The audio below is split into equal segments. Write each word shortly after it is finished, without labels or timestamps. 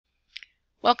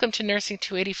Welcome to Nursing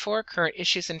 284, Current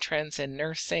Issues and Trends in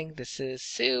Nursing. This is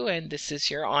Sue, and this is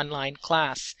your online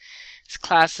class. This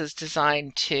class is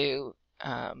designed to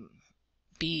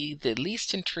be the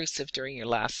least intrusive during your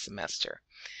last semester.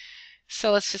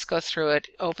 So let's just go through it.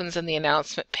 It opens on the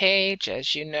announcement page.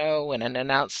 As you know, when an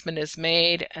announcement is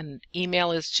made, an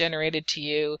email is generated to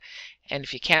you, and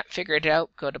if you can't figure it out,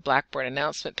 go to Blackboard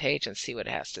announcement page and see what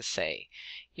it has to say.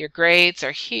 Your grades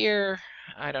are here.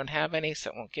 I don't have any, so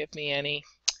it won't give me any.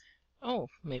 Oh,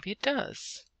 maybe it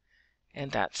does.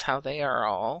 And that's how they are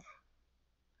all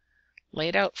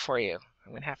laid out for you.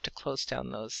 I'm going to have to close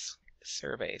down those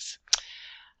surveys.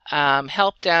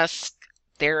 Help desk,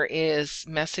 there is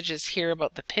messages here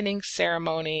about the pinning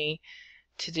ceremony,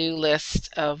 to-do list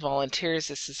of volunteers.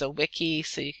 This is a wiki,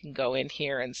 so you can go in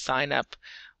here and sign up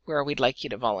where we'd like you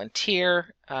to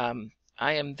volunteer. I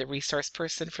am the resource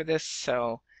person for this,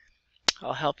 so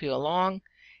I'll help you along.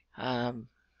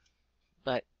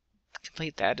 But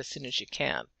complete that as soon as you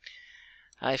can.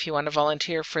 If you want to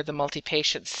volunteer for the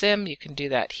multi-patient sim, you can do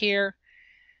that here.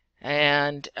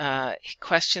 And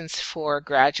questions for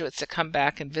graduates that come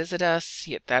back and visit us,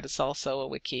 that is also a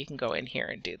wiki. You can go in here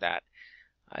and do that.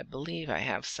 I believe I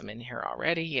have some in here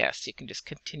already. Yes, you can just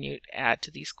continue to add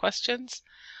to these questions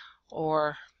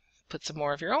or put some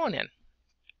more of your own in.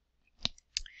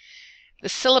 The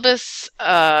syllabus,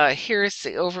 here's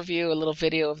the overview, a little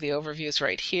video of the overview is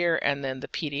right here, and then the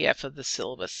PDF of the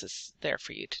syllabus is there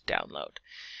for you to download.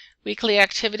 Weekly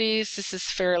activities, this is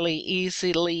fairly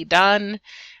easily done.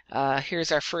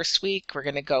 Here's our first week. We're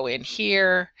going to go in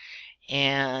here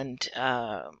and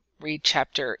read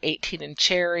chapter 18 in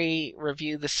Cherry,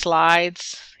 review the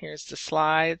slides. Here's the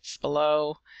slides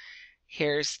below.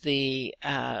 Here's the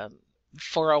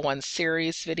 401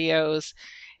 series videos,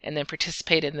 and then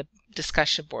participate in the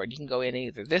discussion board. You can go in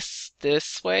either this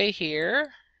way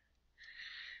here,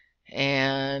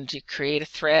 and you create a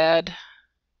thread,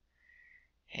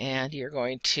 and you're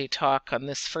going to talk on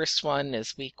this first one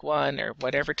as week 1 or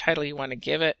whatever title you want to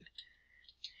give it,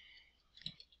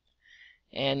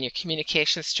 and your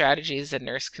communication strategies a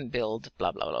nurse can build,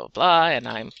 blah blah blah blah. And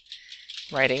I'm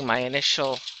writing my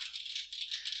initial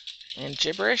in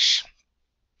gibberish,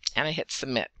 and I hit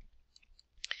submit.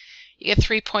 You get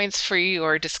 3 points for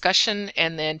your discussion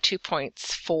and then 2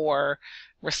 points for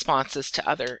responses to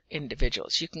other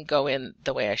individuals. You can go in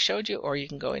the way I showed you, or you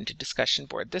can go into discussion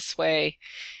board this way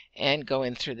and go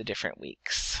in through the different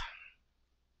weeks.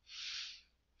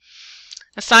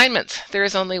 Assignments. There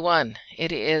is only one.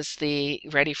 It is the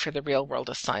Ready for the Real World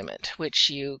assignment,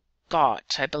 which you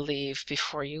got, I believe,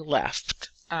 before you left.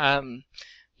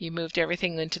 You moved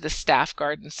everything into the staff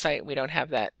garden site. We don't have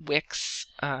that Wix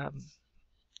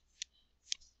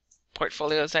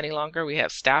portfolios any longer. We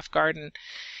have Staff Garden,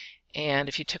 and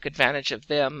if you took advantage of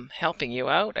them helping you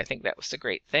out, I think that was a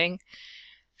great thing.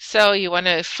 So you want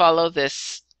to follow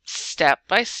this step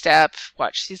by step,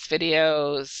 watch these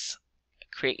videos,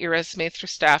 create your resume through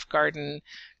Staff Garden,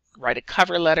 write a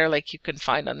cover letter like you can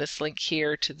find on this link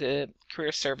here to the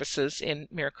career services in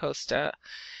Miracosta.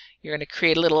 You're going to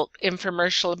create a little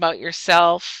infomercial about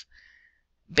yourself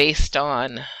based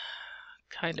on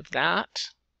kind of that.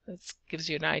 This gives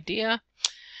you an idea,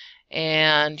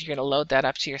 and you're going to load that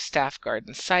up to your Staff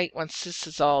Garden site. Once this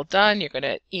is all done, you're going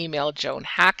to email Joan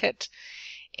Hackett,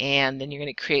 and then you're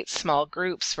going to create small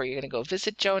groups where you're going to go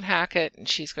visit Joan Hackett, and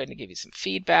she's going to give you some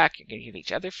feedback. You're going to give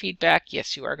each other feedback.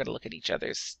 Yes, you are going to look at each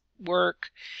other's work,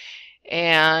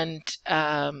 and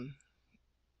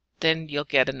then you'll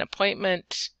get an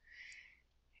appointment.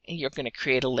 You're going to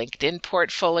create a LinkedIn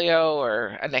portfolio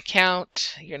or an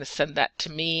account. You're going to send that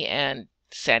to me and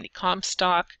Sandy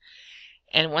Comstock,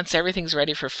 and once everything's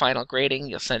ready for final grading,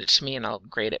 you'll send it to me and I'll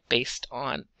grade it based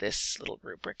on this little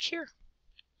rubric here.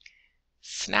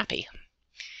 Snappy.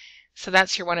 So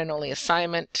that's your one and only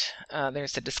assignment.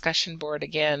 There's a discussion board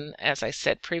again. As I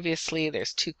said previously,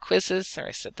 there's 2 quizzes, or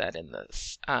I said that in the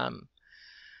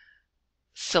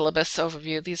syllabus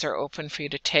overview. These are open for you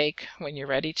to take when you're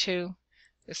ready to.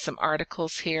 There's some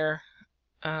articles here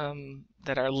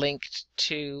that are linked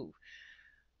to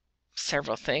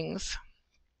several things.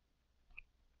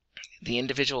 The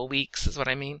individual weeks is what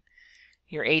I mean.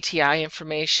 Your ATI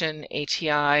information.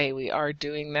 ATI, we are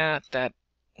doing that.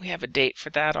 We have a date for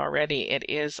that already. It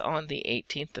is on the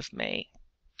 18th of May.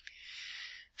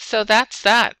 So that's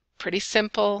that. Pretty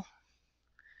simple.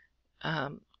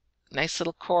 Nice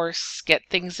little course. Get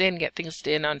things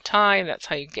in on time. That's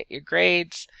how you get your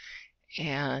grades.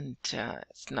 And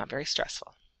it's not very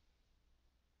stressful.